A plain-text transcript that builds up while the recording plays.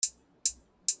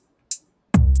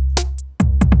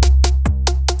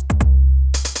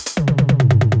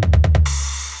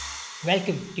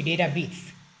Welcome to Data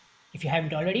Beats. If you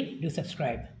haven't already, do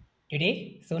subscribe.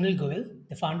 Today, Sonal Goel,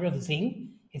 the founder of Zingg,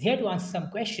 is here to answer some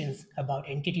questions about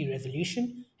entity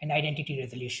resolution and identity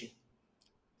resolution.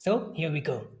 So, here we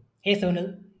go. Hey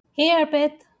Sonal, Hey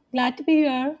Arpit, glad to be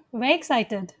here. Very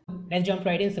excited. let's jump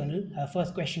right in, Sonal.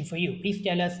 First question for you. Please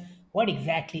tell us what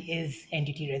exactly is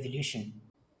entity resolution?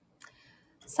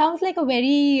 Sounds like a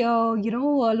very, a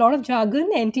lot of jargon,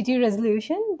 entity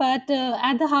resolution, but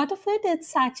at the heart of it,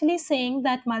 it's actually saying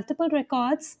that multiple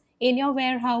records in your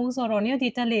warehouse or on your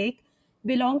data lake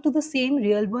belong to the same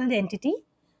real world entity.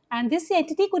 And this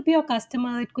entity could be your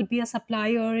customer, it could be a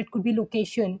supplier, it could be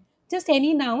location, just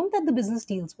any noun that the business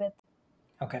deals with.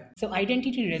 Okay. So,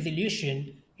 identity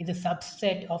resolution is a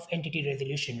subset of entity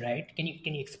resolution, right? Can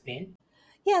you explain?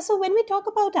 Yeah, so when we talk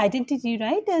about identity,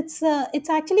 right, it's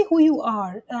actually who you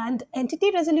are, and entity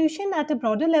resolution at a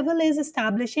broader level is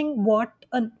establishing what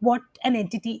an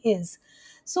entity is.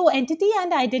 So entity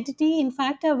and identity, in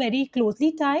fact, are very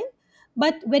closely tied.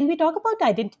 But when we talk about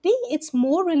identity, it's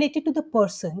more related to the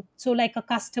person. So like a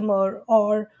customer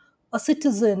or a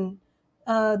citizen,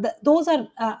 those are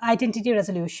identity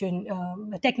resolution.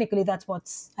 Technically, that's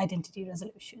what's identity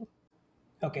resolution.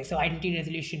 Okay, so identity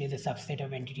resolution is a subset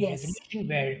of entity Yes, resolution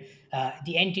where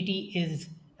the entity is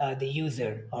the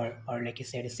user, or like you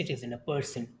said, a citizen, a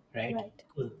person, right? right.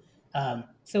 Cool.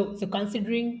 So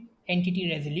considering entity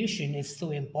resolution is so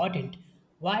important,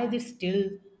 why is it still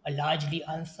a largely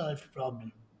unsolved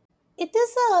problem? It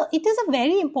is a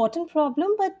very important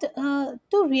problem, but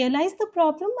to realize the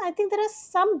problem, I think there are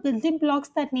some building blocks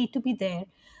that need to be there.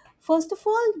 First of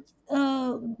all,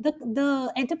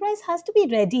 the enterprise has to be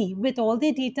ready with all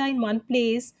their data in one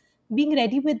place, being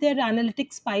ready with their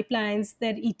analytics pipelines,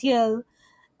 their ETL,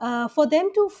 for them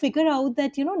to figure out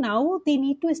that now they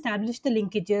need to establish the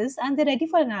linkages and they're ready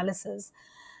for analysis.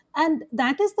 And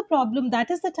that is the problem.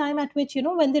 That is the time at which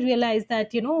when they realize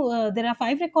that there are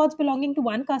five records belonging to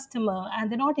one customer and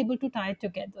they're not able to tie it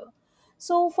together.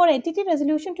 So for entity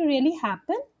resolution to really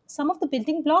happen, some of the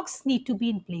building blocks need to be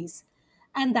in place,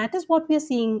 and that is what we are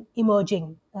seeing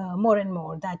emerging more and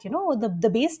more, that the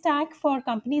base stack for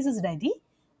companies is ready,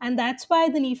 and that's why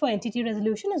the need for entity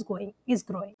resolution is growing.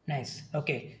 Nice.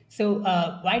 Okay. So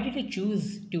why did you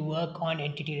choose to work on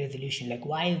entity resolution? Like,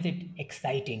 why is it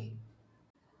exciting?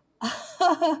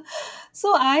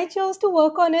 So I chose to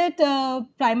work on it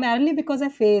primarily because I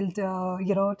failed,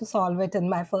 to solve it in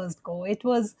my first go.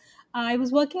 I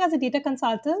was working as a data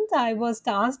consultant. I was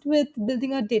tasked with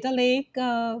building a data lake,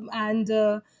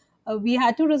 and we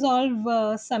had to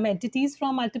resolve some entities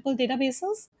from multiple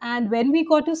databases. And when we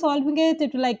got to solving it,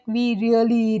 it was like we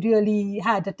really, really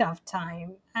had a tough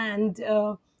time. And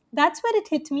that's where it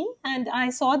hit me. And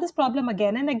I saw this problem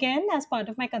again and again as part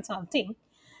of my consulting,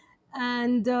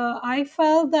 and I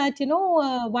felt that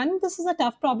one, this is a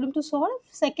tough problem to solve.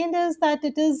 Second is that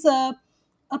it is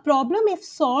a problem, if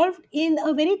solved in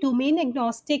a very domain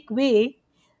agnostic way,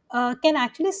 can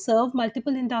actually serve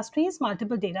multiple industries,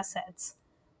 multiple data sets.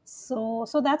 So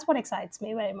that's what excites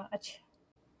me very much.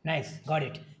 Nice, got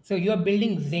it. So you're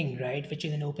building Zing, right, which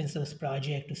is an open source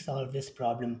project to solve this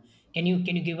problem. Can you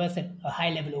give us a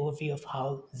high level overview of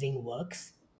how Zing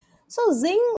works? So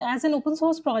Zing, as an open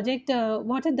source project,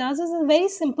 what it does is a very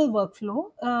simple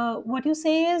workflow. What you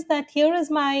say is that here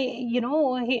is my, here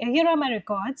are my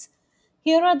records.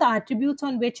 Here are the attributes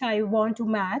on which I want to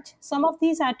match. Some of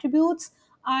these attributes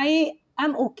I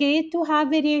am okay to have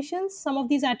variations. Some of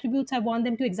these attributes I want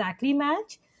them to exactly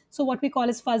match. So what we call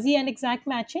is fuzzy and exact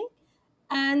matching,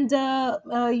 and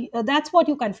that's what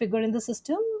you configure in the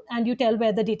system, and you tell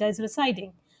where the data is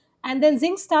residing. And then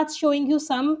Zing starts showing you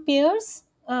some pairs,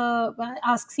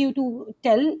 asks you to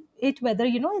tell it whether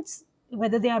it's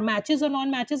whether they are matches or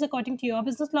non-matches according to your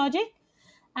business logic.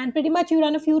 And pretty much you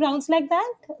run a few rounds like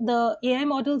that, the AI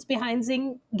models behind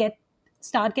Zing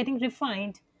start getting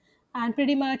refined, and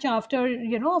pretty much after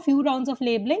a few rounds of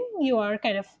labeling, you are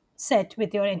kind of set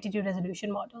with your entity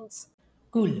resolution models.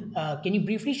 Cool. Can you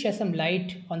briefly shed some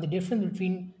light on the difference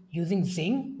between using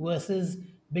Zing versus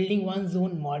building one's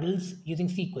own models using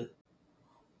SQL?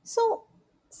 So,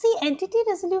 see, entity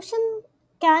resolution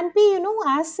can be,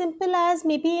 as simple as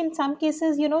maybe in some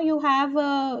cases, you have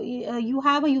a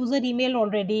user email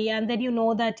already, and then you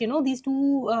know that these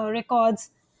two records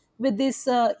with this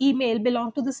email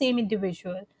belong to the same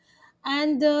individual.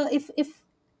 And if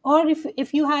or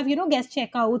if you have guest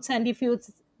checkouts, and if you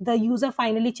the user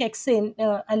finally checks in,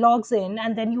 logs in,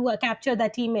 and then you capture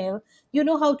that email, you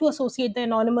know how to associate the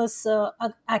anonymous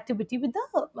activity with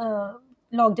the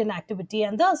logged in activity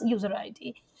and the user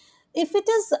ID. If it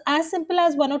is as simple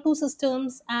as one or two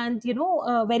systems and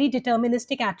very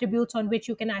deterministic attributes on which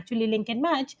you can actually link and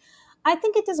match, I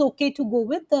think it is okay to go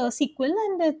with the SQL,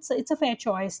 and it's a fair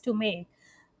choice to make.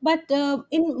 But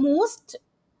in most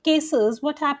cases,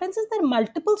 what happens is there are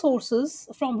multiple sources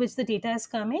from which the data is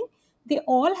coming. They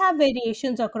all have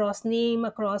variations across name,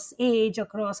 across age,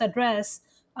 across address,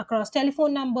 across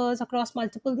telephone numbers, across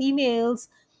multiple emails.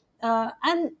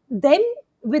 And then,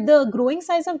 with the growing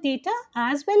size of data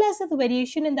as well as the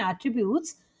variation in the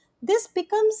attributes, this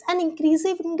becomes an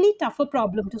increasingly tougher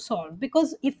problem to solve,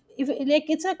 because if like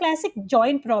it's a classic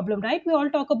join problem, right? We all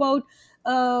talk about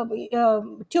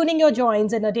tuning your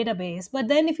joins in a database, but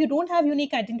then if you don't have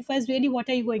unique identifiers, really what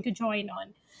are you going to join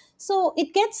on? So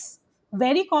it gets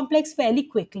very complex fairly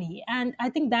quickly, and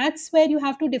I think that's where you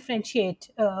have to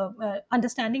differentiate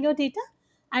understanding your data,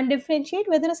 and differentiate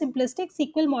whether a simplistic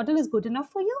SQL model is good enough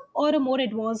for you, or a more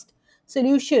advanced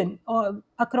solution or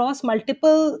across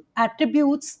multiple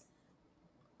attributes,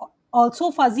 also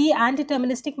fuzzy and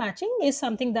deterministic matching, is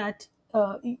something that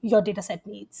your data set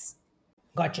needs.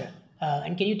 Gotcha.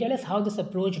 And can you tell us how this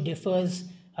approach differs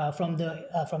from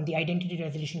the identity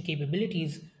resolution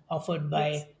capabilities offered Yes.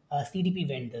 by CDP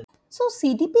vendors? So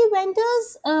CDP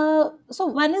vendors, so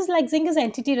one is like Zing is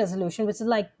entity resolution, which is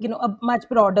like, a much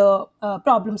broader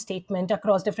problem statement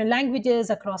across different languages,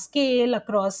 across scale,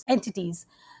 across entities.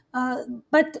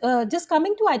 But just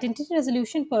coming to identity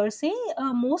resolution per se,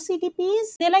 most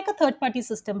CDPs, they're like a third party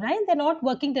system, right? They're not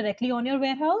working directly on your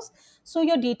warehouse. So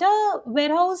your data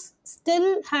warehouse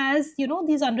still has,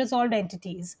 these unresolved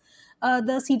entities.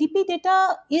 The CDP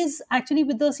data is actually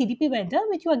with the CDP vendor,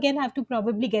 which you again have to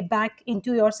probably get back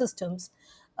into your systems.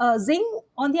 Zing,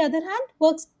 on the other hand,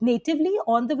 works natively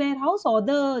on the warehouse or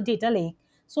the data lake.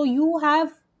 So you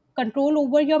have control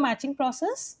over your matching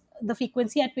process, the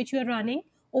frequency at which you are running,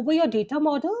 over your data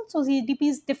model. So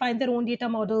CDPs define their own data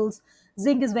models.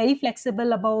 Zing is very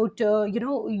flexible about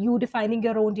you defining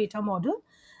your own data model.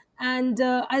 And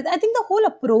I think the whole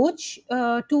approach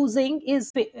to Zing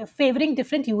is favoring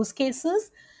different use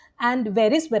cases and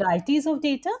various varieties of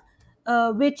data,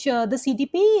 which the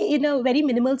CDP in a very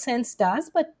minimal sense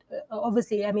does. But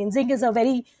obviously, I mean, Zing is a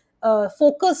very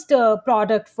focused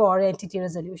product for entity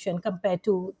resolution compared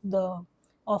to the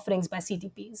offerings by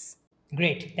CDPs.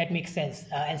 Great, that makes sense.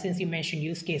 And since you mentioned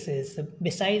use cases, so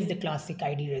besides the classic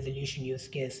ID resolution use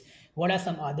case, what are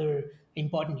some other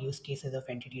important use cases of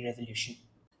entity resolution?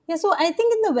 Yeah, so I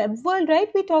think in the web world, right,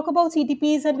 we talk about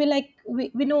CDPs and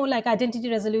we know like identity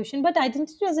resolution, but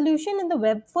identity resolution in the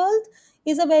web world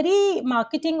is a very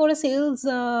marketing or a sales,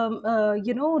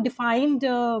 defined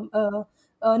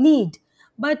need.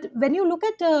 But when you look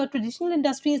at traditional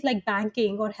industries like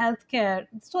banking or healthcare,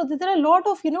 so there are a lot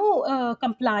of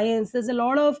compliance. There's a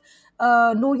lot of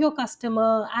know your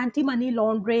customer, anti money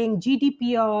laundering,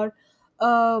 GDPR,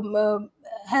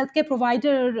 healthcare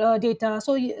provider data.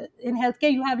 So in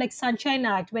healthcare, you have like Sunshine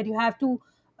Act, where you have to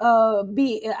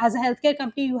be as a healthcare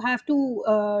company, you have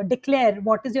to declare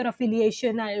what is your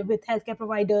affiliation with healthcare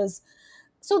providers.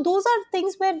 So those are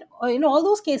things where in all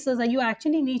those cases you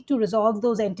actually need to resolve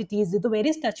those entities, the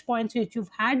various touch points which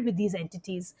you've had with these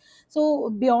entities.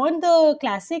 So beyond the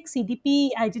classic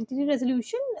CDP identity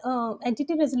resolution,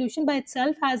 entity resolution by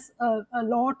itself has a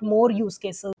lot more use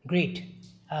cases. Great.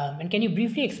 And can you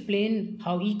briefly explain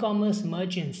how e commerce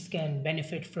merchants can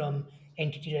benefit from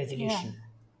entity Yeah. resolution?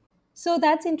 So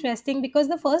that's interesting, because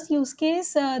the first use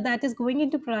case that is going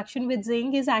into production with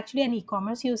Zing is actually an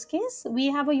e-commerce use case. We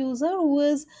have a user who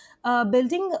is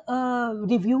building a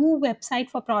review website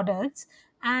for products,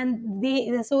 and they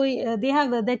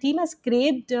have their team has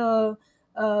scraped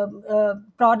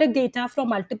product data from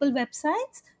multiple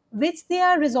websites, which they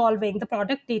are resolving. The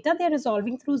product data they are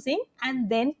resolving through Zing and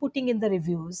then putting in the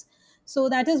reviews. So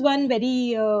that is one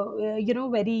very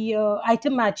very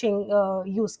item matching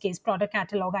use case, product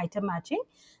catalog item matching.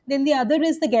 Then the other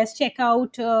is the guest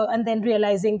checkout, and then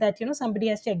realizing that somebody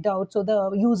has checked out, so the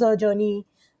user journey,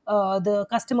 the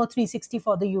customer 360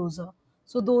 for the user.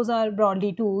 So those are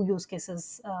broadly two use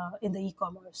cases in the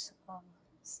e-commerce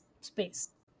space.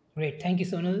 Great. Thank you,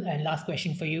 Sonal. And last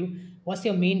question for you. What's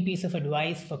your main piece of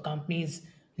advice for companies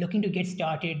looking to get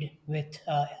started with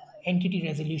entity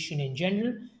resolution in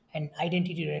general and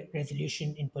identity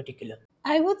resolution in particular?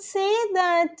 I would say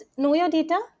that know your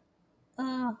data.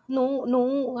 No,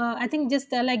 no. I think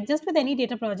just with any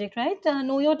data project, right?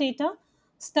 Know your data.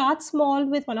 Start small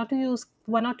with one or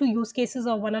two use cases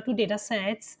or one or two data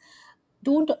sets.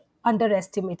 Don't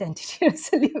underestimate entity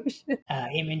resolution.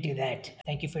 Amen to that.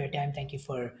 Thank you for your time. Thank you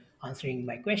for answering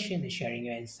my question and sharing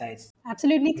your insights.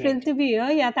 Absolutely thrilled Great. to be here.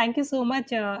 Yeah, thank you so much,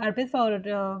 Arpit,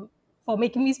 for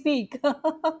making me speak.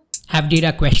 Have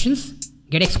data questions?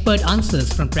 Get expert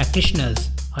answers from practitioners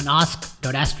on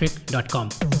ask.asterisk.com.